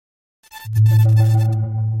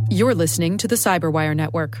You're listening to the Cyberwire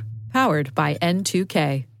Network, powered by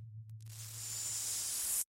N2K.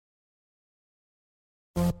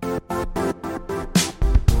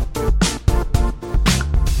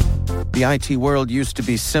 The IT world used to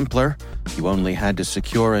be simpler. You only had to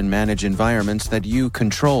secure and manage environments that you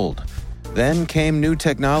controlled. Then came new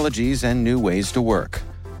technologies and new ways to work.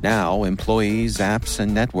 Now, employees, apps,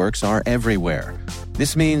 and networks are everywhere.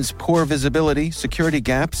 This means poor visibility, security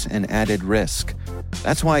gaps, and added risk.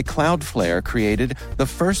 That's why Cloudflare created the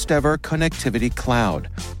first-ever connectivity cloud.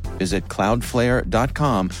 Visit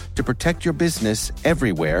cloudflare.com to protect your business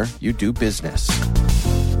everywhere you do business.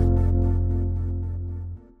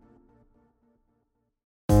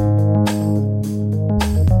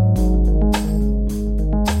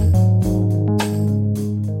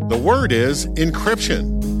 The word is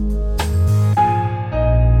encryption.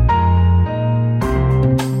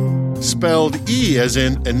 Spelled E as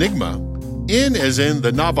in enigma, N as in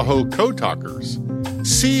the Navajo code talkers,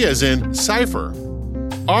 C as in cipher,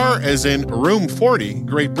 R as in Room 40,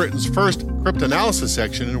 Great Britain's first cryptanalysis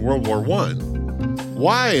section in World War I,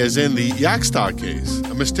 Y as in the Yaksta case,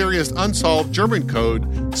 a mysterious unsolved German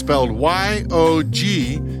code spelled Y-O-G-T-Z-E,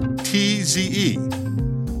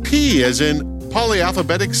 P as in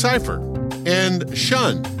polyalphabetic cipher, and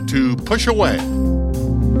shun, to push away.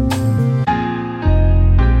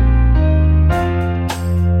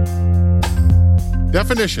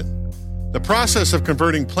 Definition: the process of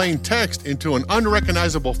converting plain text into an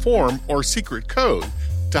unrecognizable form or secret code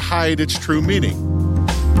to hide its true meaning.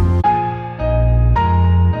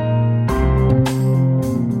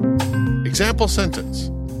 Example sentence: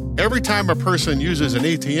 every time a person uses an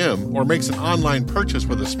ATM or makes an online purchase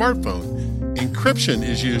with a smartphone, encryption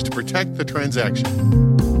is used to protect the transaction.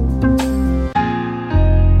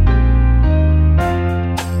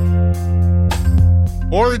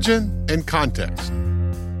 Origin and context.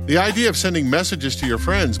 The idea of sending messages to your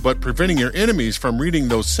friends but preventing your enemies from reading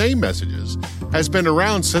those same messages has been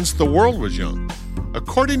around since the world was young.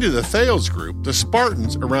 According to the Thales Group, the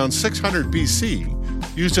Spartans around 600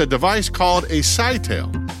 BC used a device called a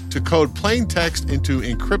cytale to code plain text into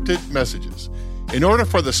encrypted messages. In order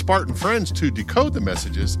for the Spartan friends to decode the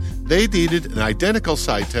messages, they needed an identical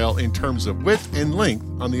cytale in terms of width and length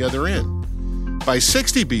on the other end. By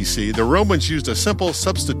 60 BC, the Romans used a simple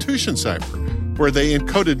substitution cipher, where they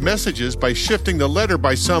encoded messages by shifting the letter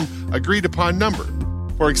by some agreed-upon number.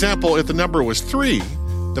 For example, if the number was 3,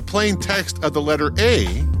 the plain text of the letter A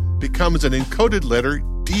becomes an encoded letter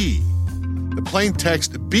D. The plain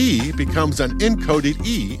text B becomes an encoded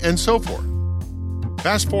E, and so forth.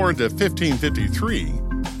 Fast forward to 1553,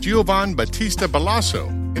 Giovan Battista Balasso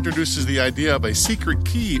introduces the idea of a secret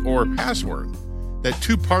key or password that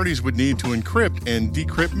two parties would need to encrypt and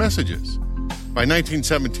decrypt messages. By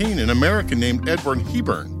 1917, an American named Edward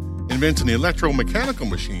Hebern invents an electromechanical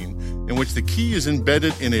machine in which the key is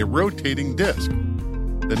embedded in a rotating disk.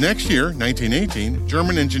 The next year, 1918,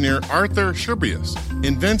 German engineer Arthur Scherbius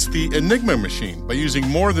invents the Enigma machine by using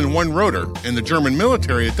more than one rotor, and the German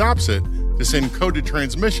military adopts it to send coded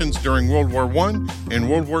transmissions during World War I and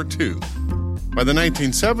World War II. By the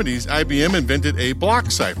 1970s, IBM invented a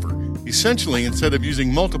block cipher. Essentially, instead of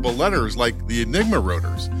using multiple letters like the Enigma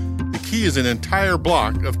rotors, the key is an entire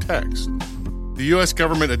block of text. The U.S.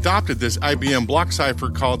 government adopted this IBM block cipher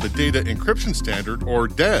called the Data Encryption Standard, or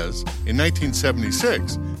DES, in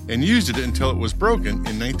 1976 and used it until it was broken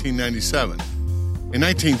in 1997. In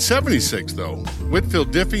 1976, though,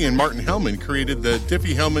 Whitfield Diffie and Martin Hellman created the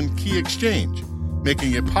Diffie-Hellman Key Exchange,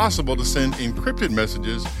 making it possible to send encrypted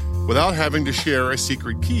messages without having to share a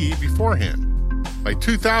secret key beforehand. By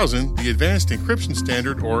 2000, the Advanced Encryption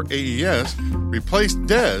Standard, or AES, replaced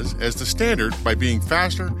DES as the standard by being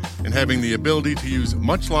faster and having the ability to use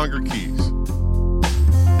much longer keys.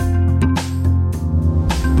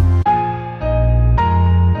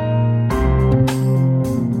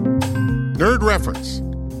 Nerd reference.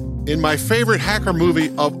 In my favorite hacker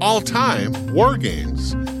movie of all time, War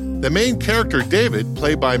Games, the main character David,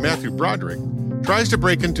 played by Matthew Broderick, tries to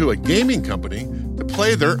break into a gaming company to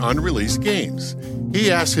play their unreleased games. He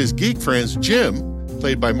asks his geek friends Jim,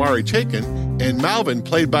 played by Mari Chaikin, and Malvin,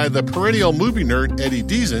 played by the perennial movie nerd Eddie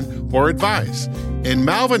Deason, for advice. And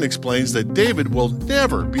Malvin explains that David will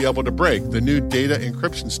never be able to break the new data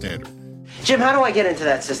encryption standard. Jim, how do I get into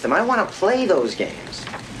that system? I want to play those games.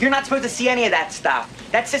 You're not supposed to see any of that stuff.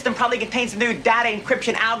 That system probably contains a new data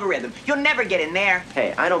encryption algorithm. You'll never get in there.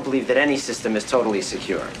 Hey, I don't believe that any system is totally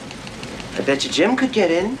secure. I bet you Jim could get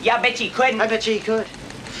in. Yeah, I bet you couldn't. I bet you he could.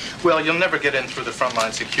 Well, you'll never get in through the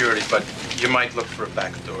frontline security, but you might look for a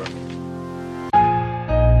back door.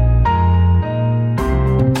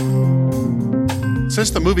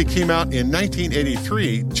 Since the movie came out in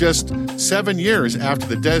 1983, just 7 years after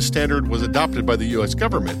the DES standard was adopted by the U.S.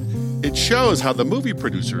 government, it shows how the movie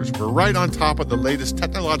producers were right on top of the latest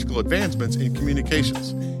technological advancements in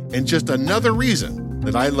communications, and just another reason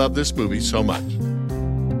that I love this movie so much.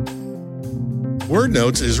 Word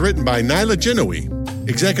Notes is written by Nyla Genoe,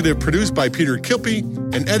 executive produced by Peter Kilpie,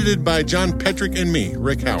 and edited by John Petrick and me,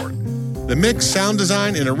 Rick Howard. The mix, sound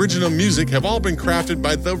design, and original music have all been crafted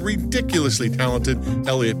by the ridiculously talented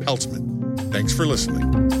Elliot Peltzman. Thanks for listening.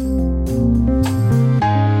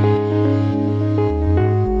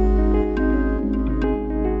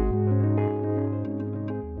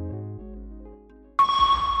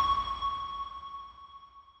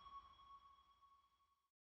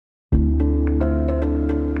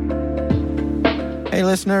 Hey,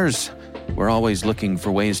 listeners. We're always looking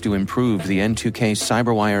for ways to improve the N2K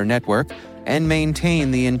Cyberwire network and maintain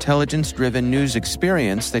the intelligence-driven news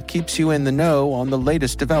experience that keeps you in the know on the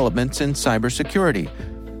latest developments in cybersecurity.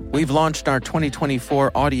 We've launched our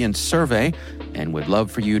 2024 audience survey and would love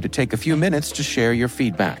for you to take a few minutes to share your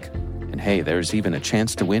feedback. And hey, there's even a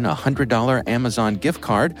chance to win a $100 Amazon gift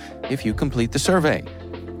card if you complete the survey.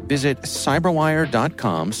 Visit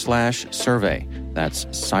cyberwire.com/survey. That's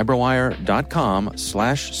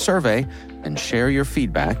cyberwire.com/survey and share your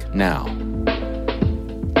feedback now.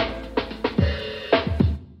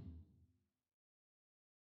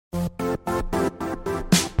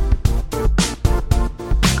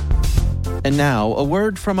 And now, a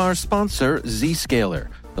word from our sponsor, Zscaler,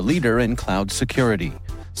 the leader in cloud security.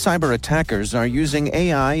 Cyber attackers are using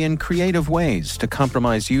AI in creative ways to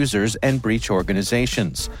compromise users and breach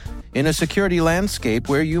organizations. In a security landscape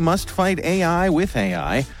where you must fight AI with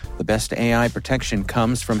AI, the best AI protection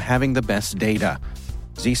comes from having the best data.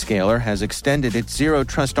 Zscaler has extended its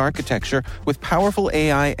zero-trust architecture with powerful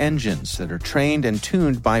AI engines that are trained and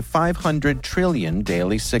tuned by 500 trillion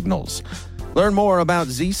daily signals. Learn more about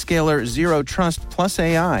Zscaler Zero Trust Plus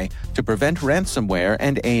AI to prevent ransomware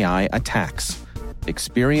and AI attacks.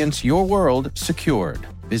 Experience your world secured.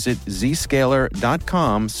 Visit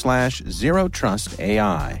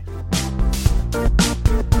zscaler.com/zerotrustai.